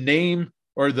name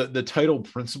or the title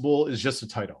principal is just a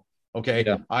title. Okay.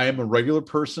 Yeah. I am a regular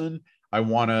person. I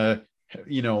want to,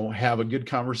 have a good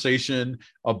conversation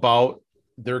about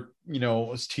their,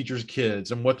 as teachers'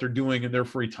 kids and what they're doing in their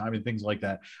free time and things like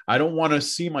that. I don't want to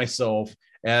see myself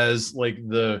as like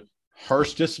the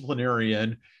harsh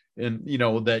disciplinarian and,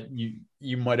 that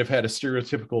you might have had a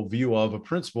stereotypical view of a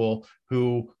principal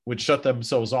who would shut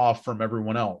themselves off from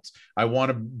everyone else. I want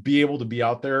to be able to be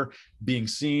out there, being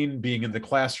seen, being in the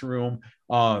classroom.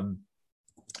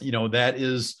 That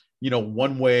is,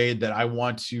 one way that I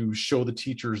want to show the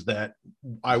teachers that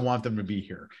I want them to be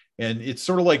here. And it's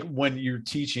sort of like when you're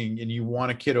teaching and you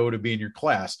want a kiddo to be in your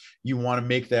class, you want to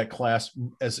make that class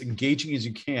as engaging as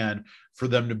you can for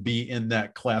them to be in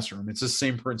that classroom. It's the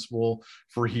same principle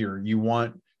for here. You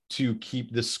want to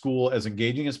keep the school as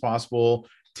engaging as possible,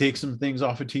 take some things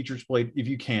off a teacher's plate if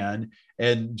you can,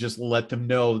 and just let them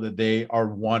know that they are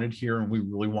wanted here and we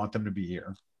really want them to be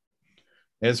here.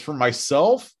 As for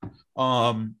myself,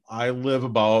 I live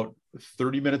about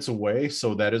 30 minutes away.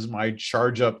 So that is my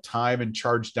charge up time and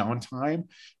charge down time.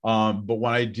 But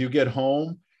when I do get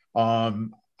home,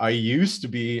 I used to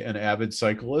be an avid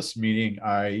cyclist, meaning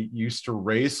I used to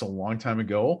race a long time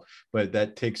ago, but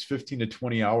that takes 15 to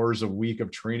 20 hours a week of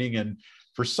training. And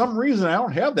for some reason, I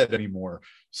don't have that anymore.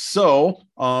 So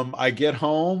I get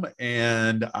home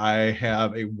and I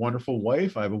have a wonderful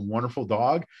wife. I have a wonderful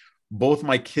dog. Both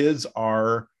my kids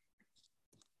are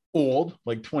old,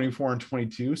 like 24 and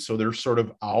 22. So they're sort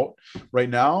of out right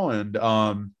now. And,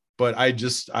 but I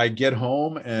get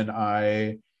home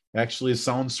and actually, it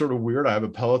sounds sort of weird. I have a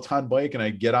Peloton bike and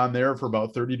I get on there for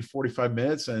about 30 to 45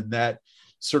 minutes. And that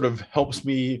sort of helps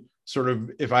me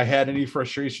if I had any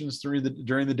frustrations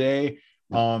during the day,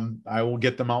 I will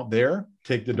get them out there,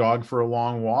 take the dog for a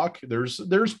long walk.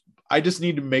 I just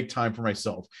need to make time for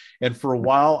myself. And for a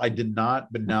while I did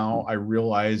not, but now I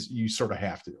realize you sort of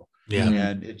have to. Yeah.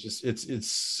 And it's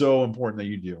so important that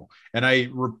you do. And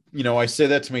I say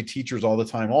that to my teachers all the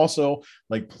time. Also,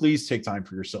 like, please take time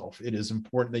for yourself. It is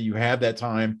important that you have that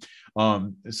time,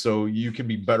 so you can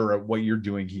be better at what you're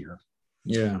doing here.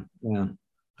 Yeah. Yeah.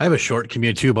 I have a short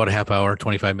commute too, about a half hour,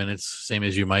 25 minutes, same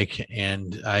as you, Mike.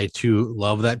 And I too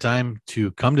love that time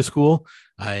to come to school.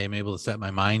 I am able to set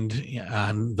my mind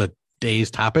on the day's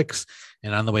topics.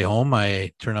 And on the way home,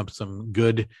 I turn up some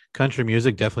good country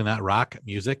music, definitely not rock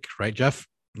music, right, Jeff?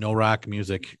 No rock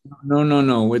music.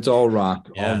 No. It's all rock.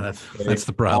 Yeah, that's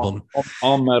the problem.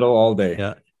 All metal all day.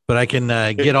 Yeah. But I can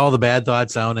get all the bad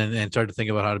thoughts out and start to think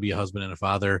about how to be a husband and a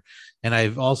father. And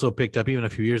I've also picked up, even a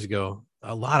few years ago,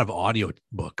 a lot of audio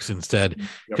books instead,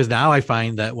 because now I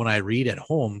find that when I read at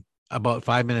home, about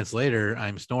 5 minutes later,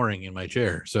 I'm snoring in my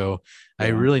chair. So I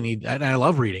really need, and I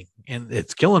love reading, and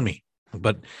it's killing me,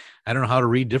 but I don't know how to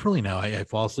read differently now. I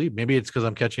fall asleep. Maybe it's because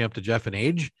I'm catching up to Jeff in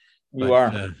age. You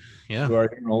are. Yeah. You are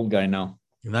an old guy now.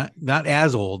 Not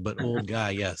as old, but old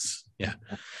guy. Yes. Yeah.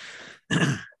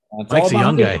 Mike's a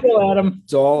young guy. Adam.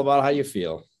 It's all about how you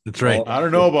feel. That's right. I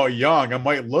don't know about young. I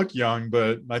might look young,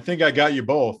 but I think I got you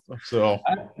both. So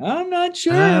I'm not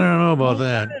sure. I don't know about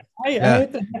that.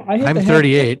 I'm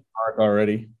 38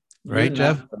 already. Right,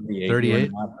 Jeff? 38.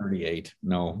 You're not 38.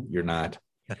 No, you're not.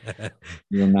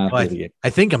 You're not 38. I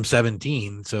think I'm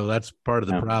 17, so that's part of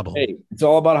the problem. Hey, it's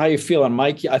all about how you feel. And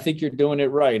Mike, I think you're doing it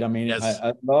right. I mean, yes.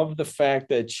 I love the fact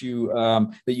that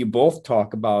you both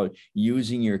talk about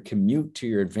using your commute to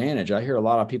your advantage. I hear a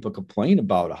lot of people complain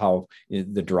about how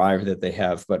the drive that they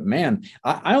have, but man,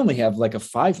 I only have like a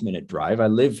 5-minute drive. I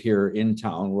live here in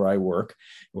town where I work,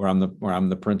 where I'm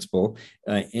the principal,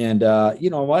 and you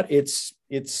know what?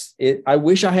 I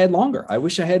wish I had longer. I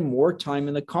wish I had more time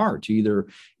in the car to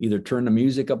either turn the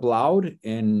music up loud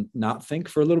and not think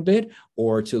for a little bit,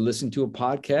 or to listen to a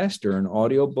podcast or an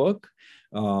audio book,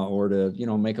 or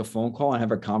to, make a phone call and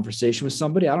have a conversation with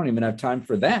somebody. I don't even have time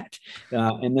for that.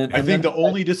 I think the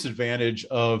only disadvantage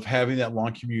of having that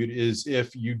long commute is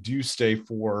if you do stay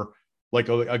for like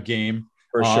a game,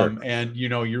 for sure. And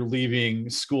you're leaving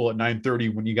school at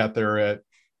 9:30 when you got there at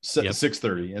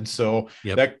 6:30, and so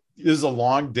that is a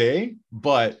long day.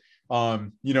 But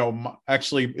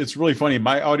actually, it's really funny.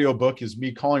 My audiobook is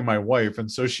me calling my wife, and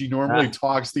so she normally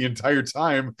talks the entire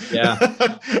time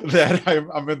that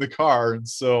I'm in the car. And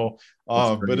so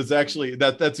but it's actually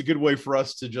that's a good way for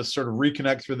us to just sort of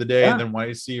reconnect through the day. And then when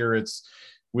I see her,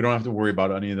 we don't have to worry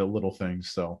about any of the little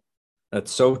things. So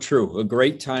that's so true. A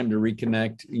great time to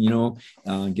reconnect,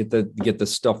 get the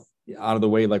stuff out of the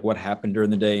way, like what happened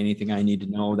during the day, anything I need to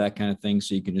know, that kind of thing.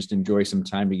 So you can just enjoy some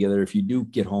time together if you do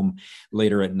get home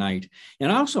later at night. And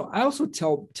I also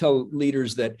tell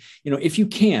leaders that, if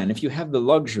you have the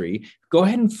luxury, go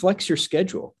ahead and flex your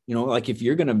schedule. Like if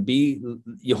you're going to be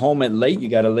home at late, you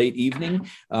got a late evening,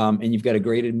 and you've got a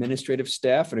great administrative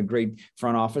staff and a great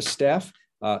front office staff.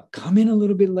 Come in a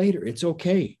little bit later. It's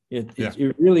okay.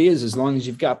 It really is, as long as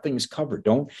you've got things covered.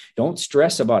 Don't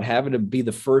stress about having to be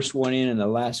the first one in and the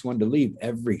last one to leave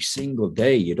every single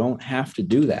day. You don't have to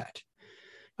do that.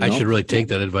 I should really take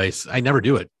that advice. I never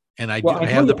do it. And I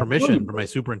have the permission from my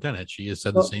superintendent. She has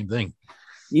said the same thing.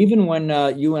 Even when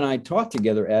you and I talked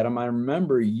together, Adam, I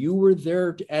remember you were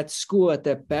there at school at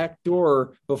that back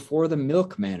door before the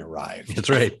milkman arrived.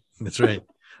 That's right.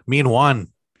 Me and Juan.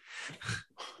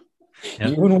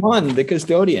 Yep. You and Juan, the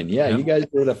custodian. Yeah, yep. You guys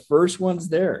were the first ones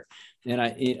there. And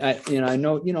I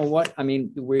know, what I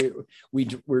mean,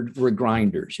 we're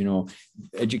grinders,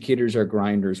 educators are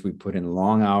grinders. We put in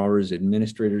long hours,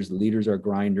 administrators, leaders are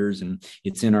grinders, and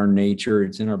it's in our nature,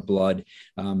 it's in our blood.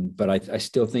 But I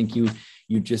still think you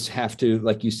just have to,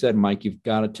 like you said, Mike, you've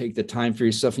got to take the time for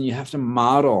yourself, and you have to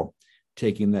model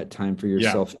taking that time for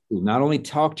yourself. Not only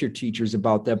talk to your teachers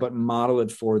about that, but model it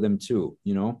for them too.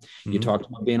 You talked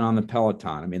about being on the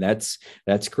Peloton. I mean, that's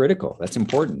critical. That's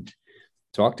important.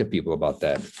 Talk to people about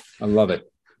that. I love it.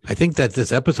 I think that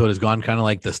this episode has gone kind of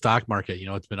like the stock market.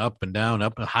 It's been up and down,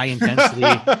 up high intensity.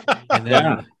 And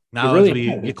then now really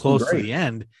as we get close to the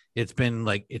end, it's been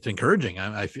like, it's encouraging.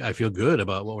 I feel good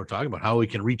about what we're talking about, how we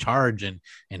can recharge and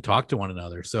talk to one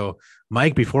another. So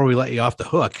Mike, before we let you off the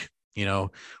hook, we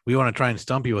want to try and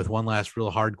stump you with one last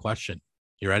real hard question.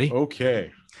 You ready?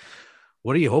 Okay.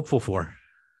 What are you hopeful for?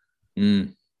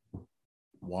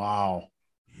 Wow.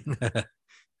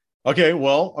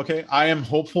 Okay. I am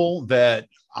hopeful that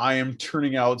I am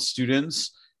turning out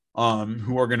students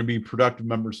who are going to be productive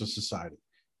members of society.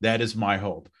 That is my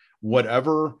hope.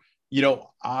 Whatever,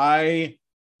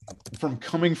 from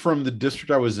coming from the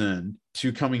district I was in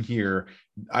to coming here,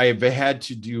 I have had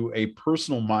to do a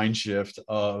personal mind shift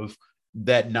of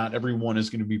that not everyone is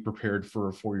going to be prepared for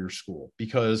a 4-year school,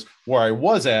 because where I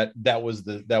was at, that was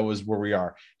where we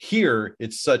are. Here,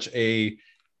 it's such a,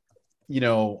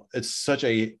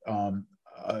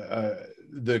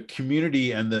 the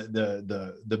community and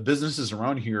the businesses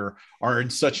around here are in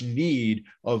such need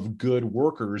of good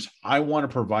workers. I want to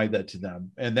provide that to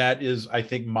them. And that is, I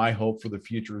think, my hope for the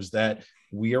future, is that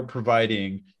we are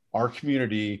providing our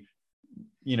community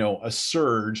a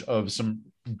surge of some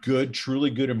good, truly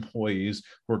good employees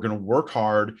who are going to work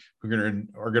hard, who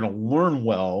are going to learn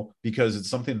well because it's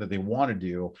something that they want to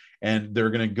do, and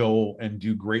they're going to go and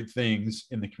do great things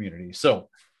in the community. So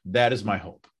that is my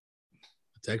hope.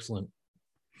 That's excellent.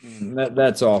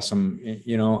 That's awesome.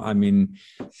 I mean,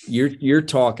 you're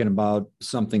talking about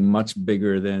something much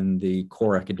bigger than the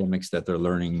core academics that they're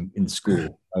learning in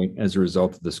school, right? As a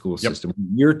result of the school system. Yep.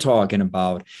 You're talking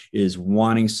about is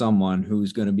wanting someone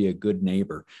who's going to be a good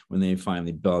neighbor when they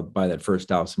finally buy that first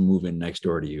house and move in next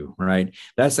door to you, right?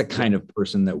 That's the kind of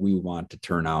person that we want to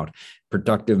turn out.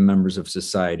 Productive members of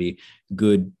society,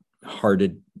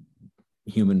 good-hearted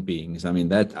human beings. I mean,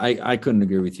 that I couldn't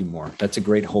agree with you more. That's a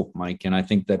great hope, Mike. And I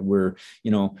think that we're,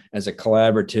 as a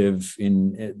collaborative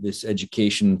in this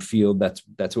education field,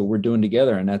 that's what we're doing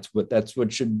together. And that's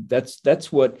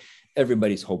what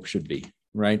everybody's hope should be.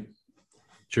 Right.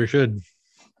 Sure should.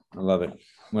 I love it.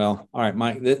 Well, all right,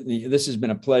 Mike, this has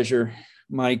been a pleasure,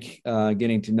 Mike,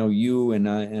 getting to know you. And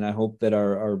I hope that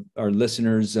our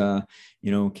listeners,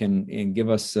 can give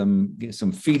us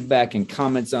some feedback and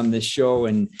comments on this show.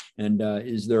 And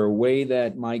is there a way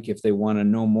that, Mike, if they want to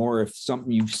know more, if something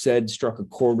you've said struck a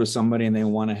chord with somebody and they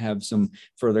want to have some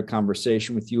further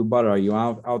conversation with you about it, are you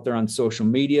out there on social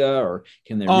media, or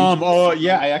can they?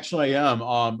 Yeah, I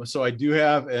am. So I do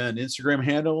have an Instagram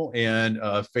handle and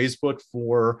Facebook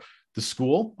for the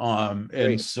school.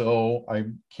 And so I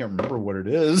can't remember what it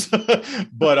is,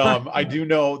 but I do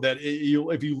know that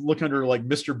if you look under like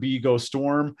Mr. B Go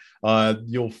Storm,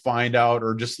 you'll find out,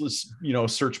 or just,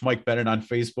 search Mike Bennett on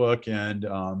Facebook. And,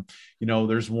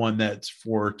 there's one that's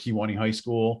for Kewanee High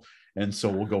School. And so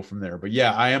we'll go from there. But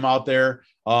yeah, I am out there.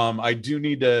 I do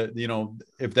need to,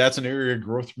 if that's an area of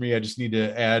growth for me, I just need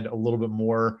to add a little bit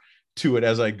more to it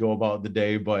as I go about the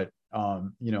day. But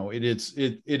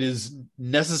it is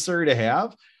necessary to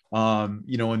have,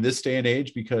 in this day and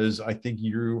age, because I think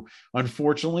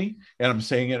unfortunately, and I'm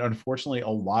saying it, unfortunately, a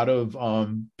lot of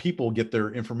people get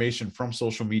their information from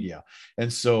social media.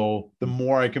 And so the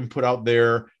more I can put out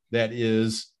there that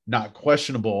is not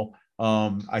questionable,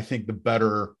 I think the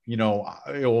better,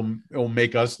 it'll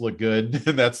make us look good.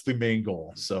 And that's the main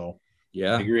goal. So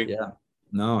yeah, I agree. Yeah,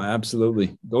 no,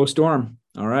 absolutely. Go Storm.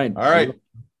 All right.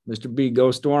 Mr. B,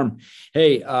 go Storm.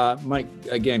 Hey, Mike,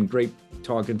 again, great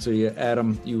talking to you.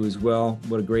 Adam, you as well.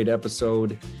 What a great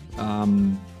episode.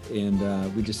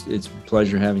 It's a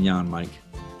pleasure having you on, Mike.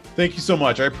 Thank you so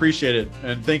much. I appreciate it.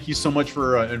 And thank you so much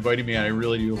for inviting me. I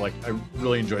really do. I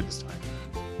really enjoyed this time.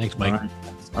 Thanks, Mike.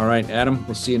 All right, Adam,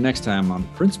 we'll see you next time on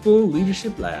Principal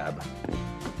Leadership Lab.